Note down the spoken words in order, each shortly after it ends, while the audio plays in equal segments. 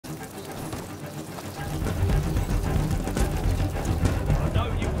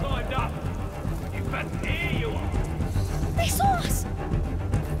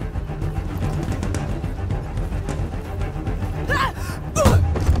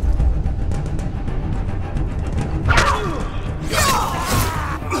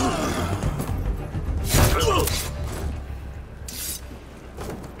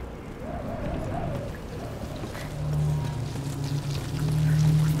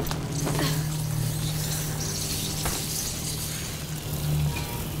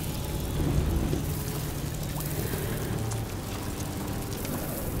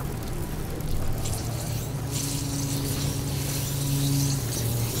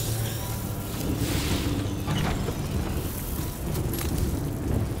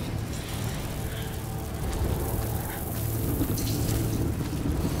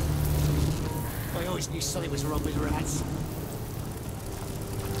was wrong with rats.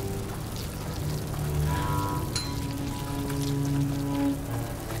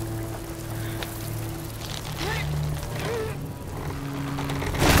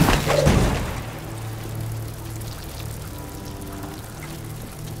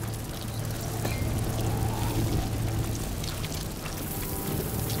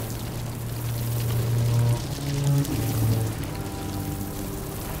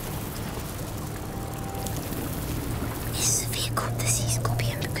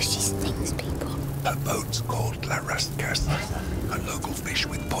 A local fish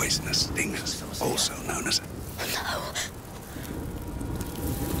with poisonous stingers, also known as... No.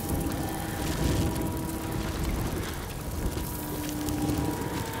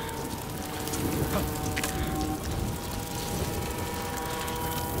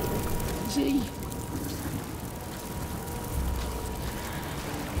 See?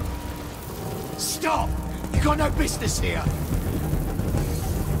 Stop! You got no business here!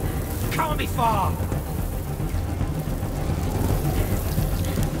 Can't be far!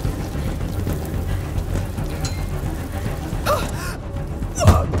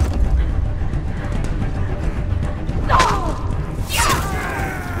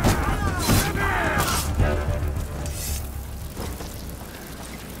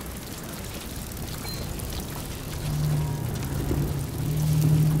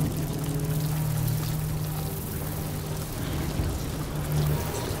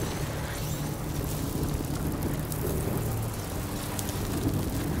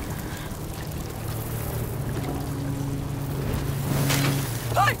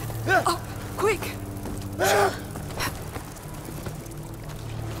 Quick!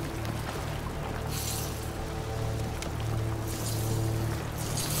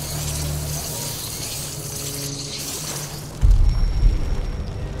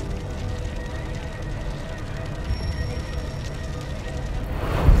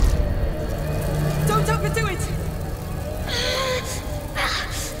 Don't overdo it!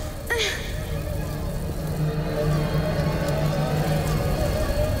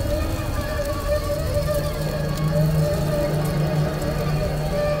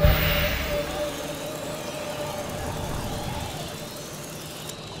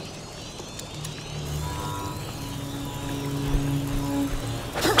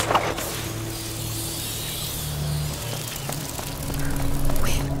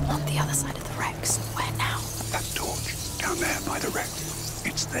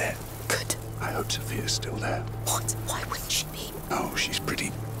 There. Good. I hope Sophia's still there. What? Why wouldn't she be? Oh, she's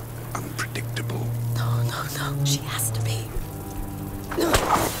pretty unpredictable. No, no, no. She has to be. No.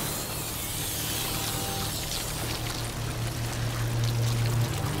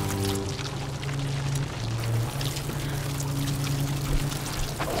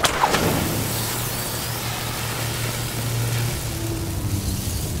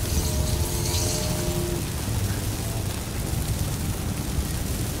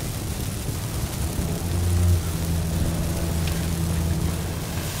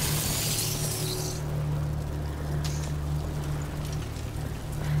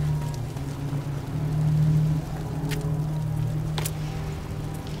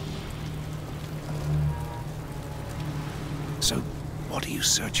 So, what are you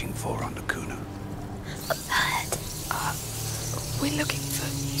searching for on Lacuna? A bird. We're looking for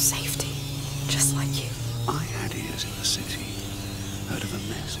safety, just like you. I had ears in the city. Heard of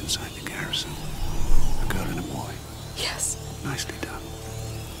a mess inside the garrison. A girl and a boy. Yes. Nicely done.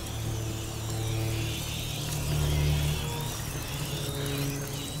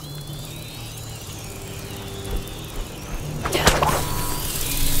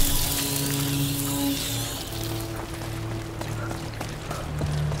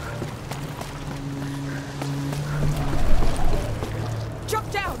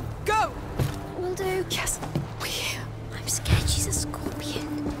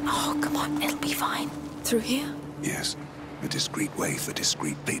 Through here? Yes. A discreet way for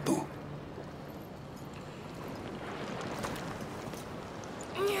discreet people.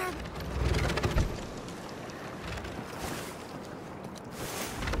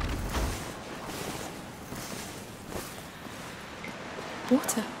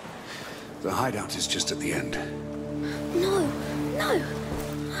 Water. The hideout is just at the end. No, no.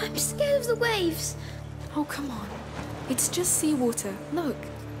 I'm scared of the waves. Oh, come on. It's just seawater. Look.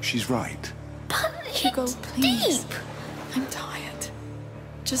 She's right. But Hugo, it's please. deep. I'm tired.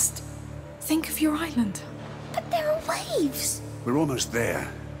 Just think of your island. But there are waves. We're almost there.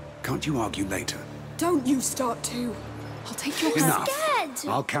 Can't you argue later? Don't you start too. I'll take your hand. Enough.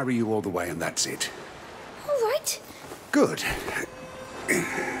 Scared. I'll carry you all the way and that's it. All right. Good.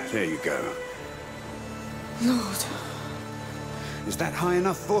 There you go. Lord. Is that high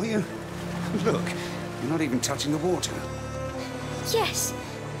enough for you? Look, you're not even touching the water. Yes.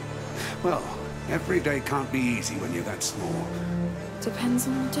 Well, every day can't be easy when you're that small. Depends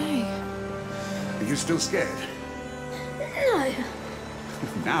on the day. Are you still scared? No.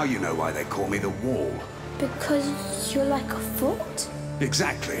 Now you know why they call me the Wall. Because you're like a fort?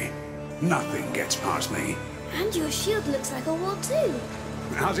 Exactly. Nothing gets past me. And your shield looks like a wall too.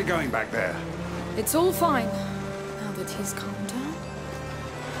 How's it going back there? It's all fine, now that he's calmed down.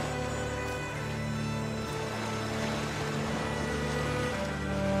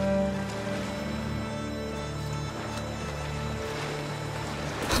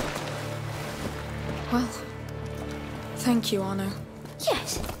 Well, thank you, Arno.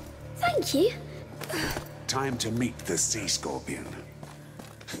 Yes. Thank you. Time to meet the sea scorpion.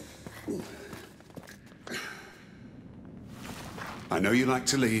 I know you like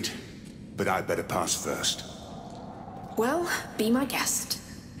to lead, but I'd better pass first. Well, be my guest.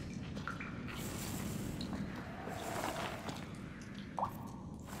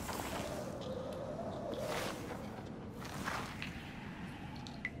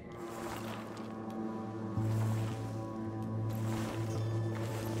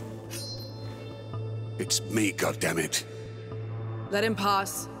 It's me, goddammit. Let him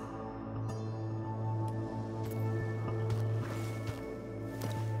pass.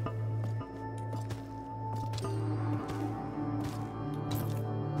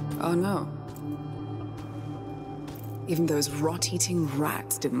 Oh no. Even those rot-eating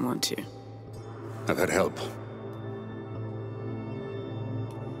rats didn't want to. I've had help.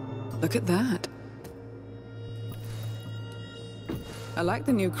 Look at that. I like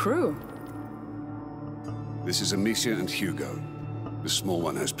the new crew. This is Amicia and Hugo. The small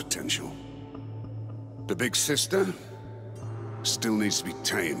one has potential. The big sister still needs to be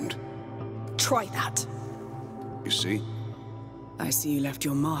tamed. Try that. You see? I see you left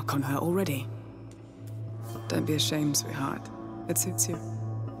your mark on her already. Don't be ashamed, sweetheart. It suits you.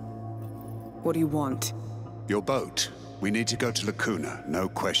 What do you want? Your boat. We need to go to Lacuna. No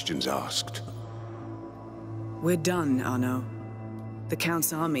questions asked. We're done, Arno. The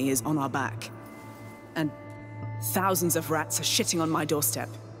Count's army is on our back. And thousands of rats are shitting on my doorstep.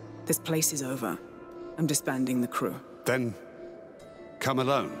 This place is over. I'm disbanding the crew. Then, come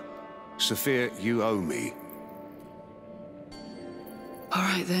alone. Sophia, you owe me. All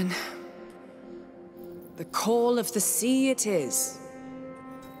right, then. The call of the sea it is.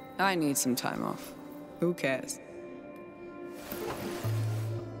 I need some time off. Who cares?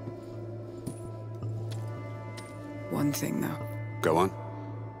 One thing, though. Go on.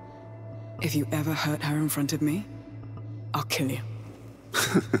 If you ever hurt her in front of me, I'll kill you.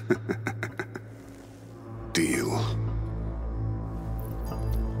 Deal.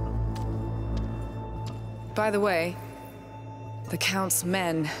 By the way, the Count's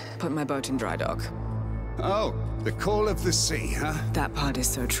men put my boat in dry dock. Oh, the call of the sea, huh? That part is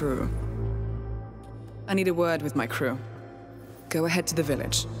so true. I need a word with my crew. Go ahead to the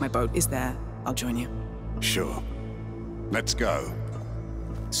village. My boat is there. I'll join you. Sure. Let's go.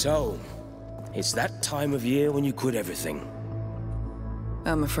 So, it's that time of year when you quit everything.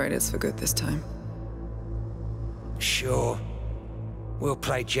 I'm afraid it's for good this time. Sure. We'll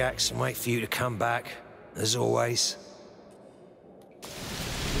play jacks and wait for you to come back, as always.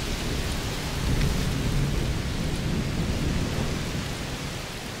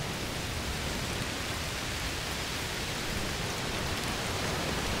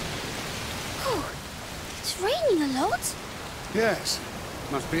 Oh, it's raining a lot. Yes.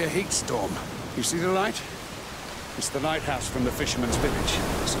 Must be a heat storm. You see the light? It's the lighthouse from the fisherman's village.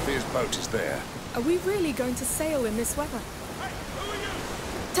 Sophia's boat is there. Are we really going to sail in this weather?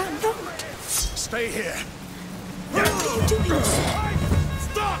 Damn, no! Stay here. What are you doing?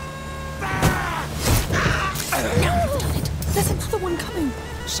 Stop! Now you've done it. There's another one coming.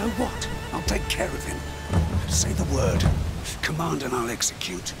 So what? I'll take care of him. Say the word. Command and I'll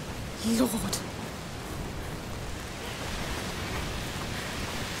execute. Lord.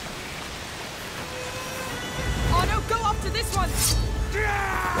 Oh no, go after this one!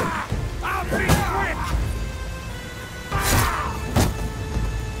 I'll be quick!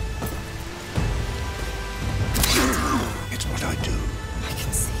 It's what I do. I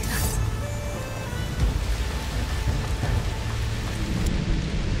can see that.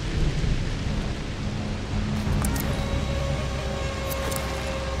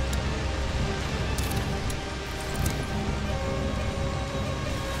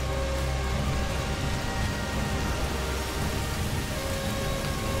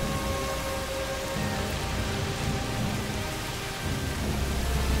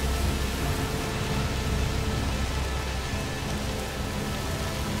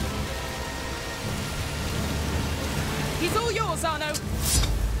 He's all yours, Arno.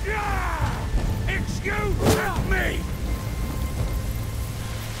 Yeah! It's you, not me!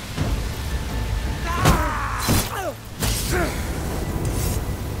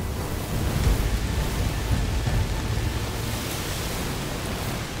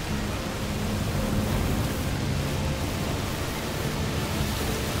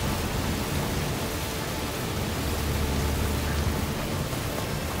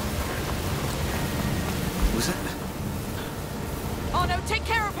 Was that? Arno, take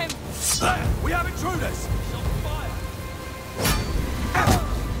care of him. We have intruders!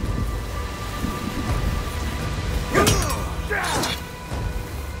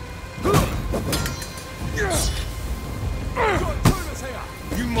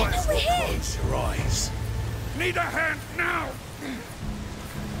 You might as We're well here. close your eyes. Need a hand now!